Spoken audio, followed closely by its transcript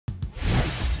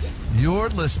You're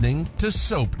listening to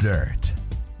Soap Dirt,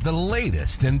 the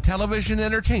latest in television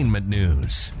entertainment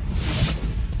news.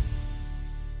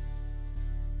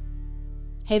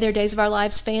 Hey there, Days of Our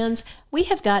Lives fans. We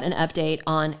have got an update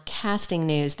on casting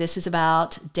news. This is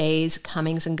about Days'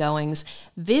 comings and goings.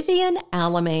 Vivian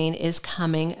Alamain is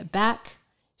coming back.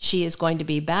 She is going to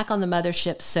be back on the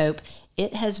Mothership soap.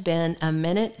 It has been a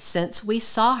minute since we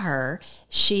saw her.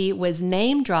 She was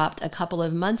name dropped a couple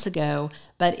of months ago,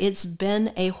 but it's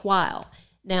been a while.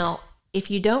 Now,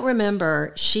 if you don't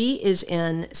remember, she is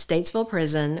in Statesville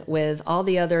Prison with all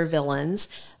the other villains,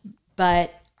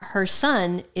 but her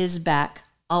son is back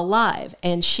alive,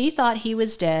 and she thought he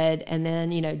was dead. And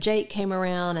then, Jake came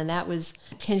around, and that was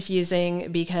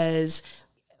confusing because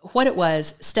what it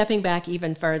was, stepping back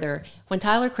even further, when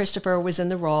Tyler Christopher was in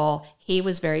the role, he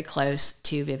was very close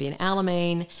to Vivian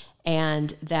Alamain,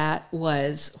 and that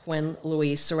was when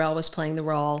Louise Sorrell was playing the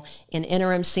role. In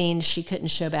interim scenes, she couldn't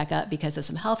show back up because of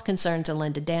some health concerns, and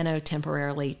Linda Dano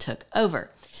temporarily took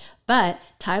over. But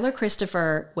Tyler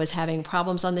Christopher was having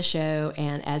problems on the show,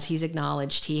 and as he's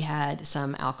acknowledged, he had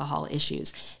some alcohol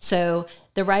issues. So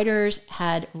the writers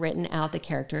had written out the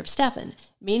character of Stefan.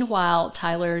 Meanwhile,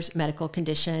 Tyler's medical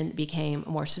condition became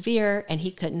more severe, and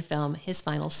he couldn't film his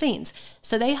final scenes.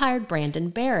 So they hired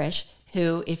Brandon Barish,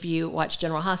 who, if you watch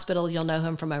General Hospital, you'll know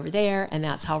him from over there, and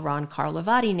that's how Ron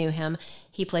Carlivati knew him.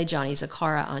 He played Johnny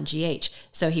Zakara on GH.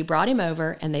 So he brought him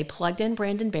over, and they plugged in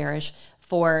Brandon Barish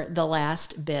for the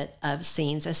last bit of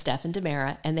scenes as Stefan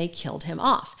DiMera, and they killed him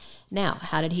off. Now,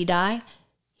 how did he die?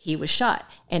 He was shot.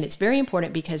 And it's very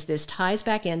important because this ties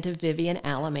back into Vivian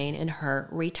Alamain and her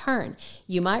return.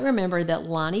 You might remember that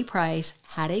Lonnie Price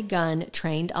had a gun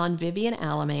trained on Vivian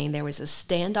Alamain. There was a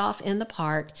standoff in the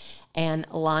park, and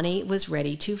Lonnie was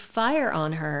ready to fire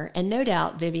on her. And no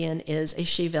doubt Vivian is a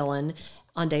she-villain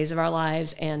on Days of Our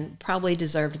Lives and probably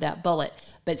deserved that bullet.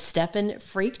 But Stefan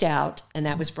freaked out, and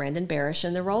that was Brandon Barish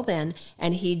in the role then,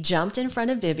 and he jumped in front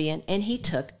of Vivian, and he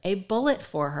took a bullet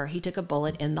for her. He took a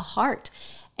bullet in the heart,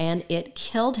 and it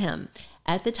killed him.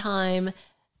 At the time,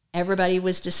 everybody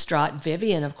was distraught.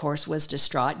 Vivian, of course, was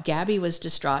distraught. Gabby was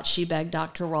distraught. She begged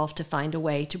Dr. Rolfe to find a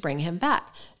way to bring him back.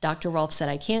 Dr. Rolfe said,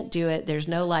 "I can't do it. There's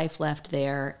no life left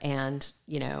there," and,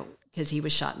 because he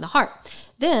was shot in the heart.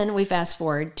 Then we fast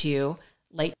forward to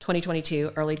late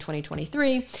 2022, early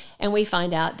 2023, and we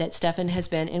find out that Stefan has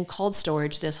been in cold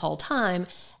storage this whole time.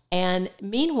 And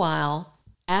meanwhile,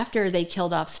 after they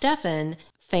killed off Stefan,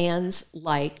 fans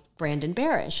like Brandon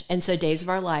Barish. And so Days of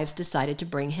Our Lives decided to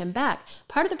bring him back.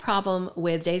 Part of the problem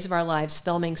with Days of Our Lives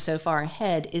filming so far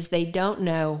ahead is they don't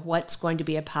know what's going to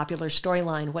be a popular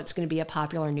storyline, what's going to be a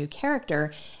popular new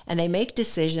character, and they make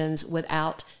decisions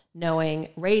without knowing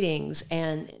ratings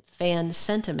and fan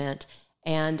sentiment.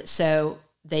 And so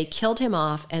they killed him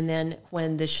off, and then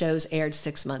when the shows aired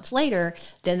 6 months later,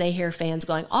 then they hear fans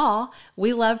going, "Oh,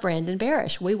 we love Brandon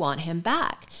Barish. We want him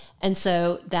back." And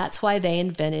so that's why they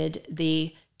invented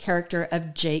the character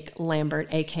of Jake Lambert,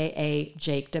 a.k.a.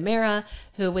 Jake DiMera,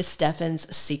 who was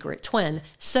Stefan's secret twin.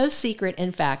 So secret,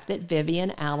 in fact, that Vivian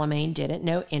Alamain didn't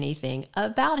know anything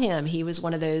about him. He was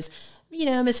one of those,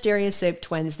 mysterious soap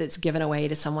twins that's given away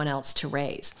to someone else to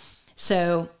raise.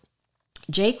 So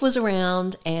Jake was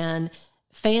around, and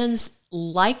fans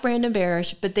like Brandon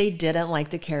Barish, but they didn't like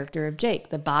the character of Jake.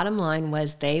 The bottom line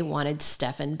was they wanted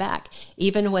Stefan back.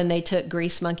 Even when they took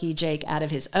Grease Monkey Jake out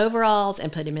of his overalls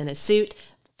and put him in a suit,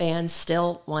 fans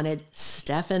still wanted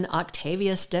Stefan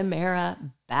Octavius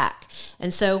DiMera back.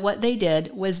 And so what they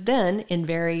did was then, in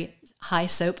very high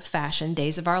soap fashion,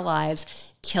 Days of Our Lives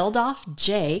killed off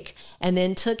Jake and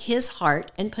then took his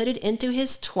heart and put it into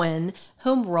his twin,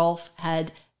 whom Rolfe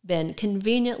had been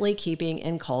conveniently keeping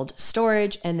in cold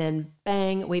storage, and then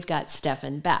bang, we've got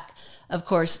Stefan back. Of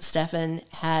course, Stefan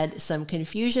had some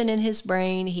confusion in his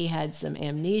brain. He had some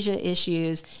amnesia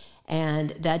issues, and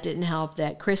that didn't help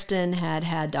that Kristen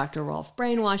had Dr. Rolfe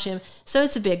brainwash him, so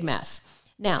it's a big mess.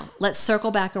 Now, let's circle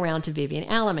back around to Vivian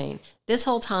Alamain. This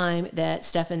whole time that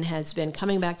Stefan has been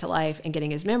coming back to life and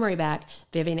getting his memory back,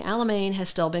 Vivian Alamain has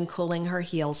still been cooling her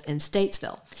heels in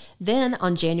Statesville. Then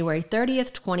on January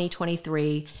 30th,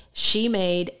 2023, she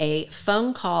made a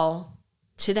phone call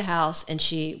to the house, and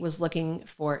she was looking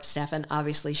for Stefan.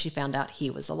 Obviously, she found out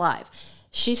he was alive.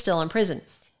 She's still in prison.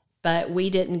 but we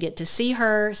didn't get to see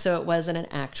her, so it wasn't an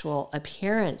actual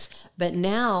appearance. But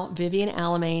now Vivian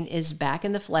Alamain is back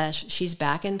in the flesh. She's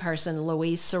back in person.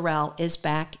 Louise Sorel is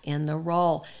back in the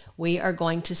role. We are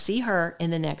going to see her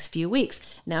in the next few weeks.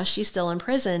 Now she's still in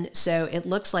prison, so it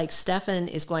looks like Stefan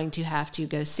is going to have to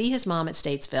go see his mom at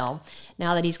Statesville.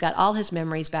 Now that he's got all his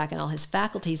memories back and all his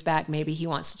faculties back, maybe he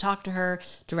wants to talk to her,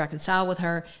 to reconcile with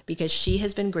her, because she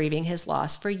has been grieving his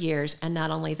loss for years. And not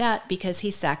only that, because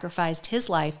he sacrificed his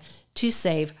life to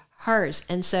save hers.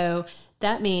 And so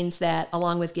that means that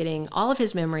along with getting all of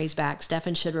his memories back,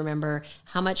 Stefan should remember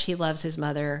how much he loves his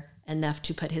mother enough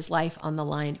to put his life on the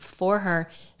line for her.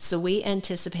 So we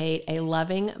anticipate a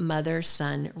loving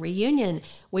mother-son reunion.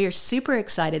 We are super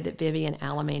excited that Vivian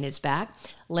Alamain is back.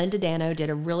 Linda Dano did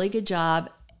a really good job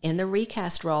in the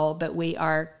recast role, but we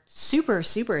are super,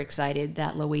 super excited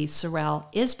that Louise Sorel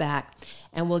is back.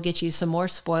 And we'll get you some more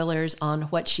spoilers on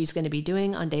what she's going to be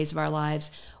doing on Days of Our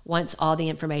Lives once all the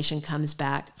information comes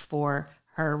back for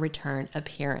her return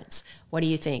appearance. What do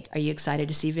you think? Are you excited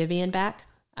to see Vivian back?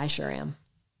 I sure am.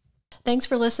 Thanks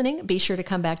for listening. Be sure to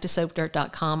come back to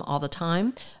soapdirt.com all the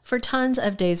time for tons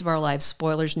of Days of Our Lives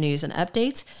spoilers, news, and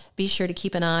updates. Be sure to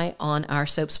keep an eye on our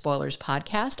Soap Spoilers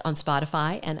podcast on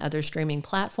Spotify and other streaming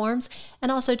platforms,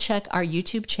 and also check our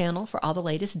YouTube channel for all the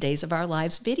latest Days of Our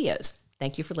Lives videos.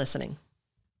 Thank you for listening.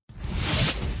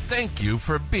 Thank you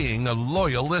for being a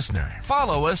loyal listener.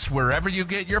 Follow us wherever you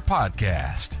get your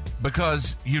podcast,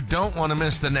 because you don't want to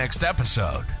miss the next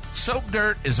episode. Soap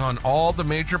Dirt is on all the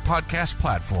major podcast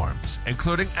platforms,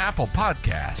 including Apple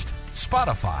Podcast,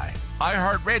 Spotify,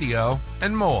 iHeartRadio,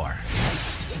 and more.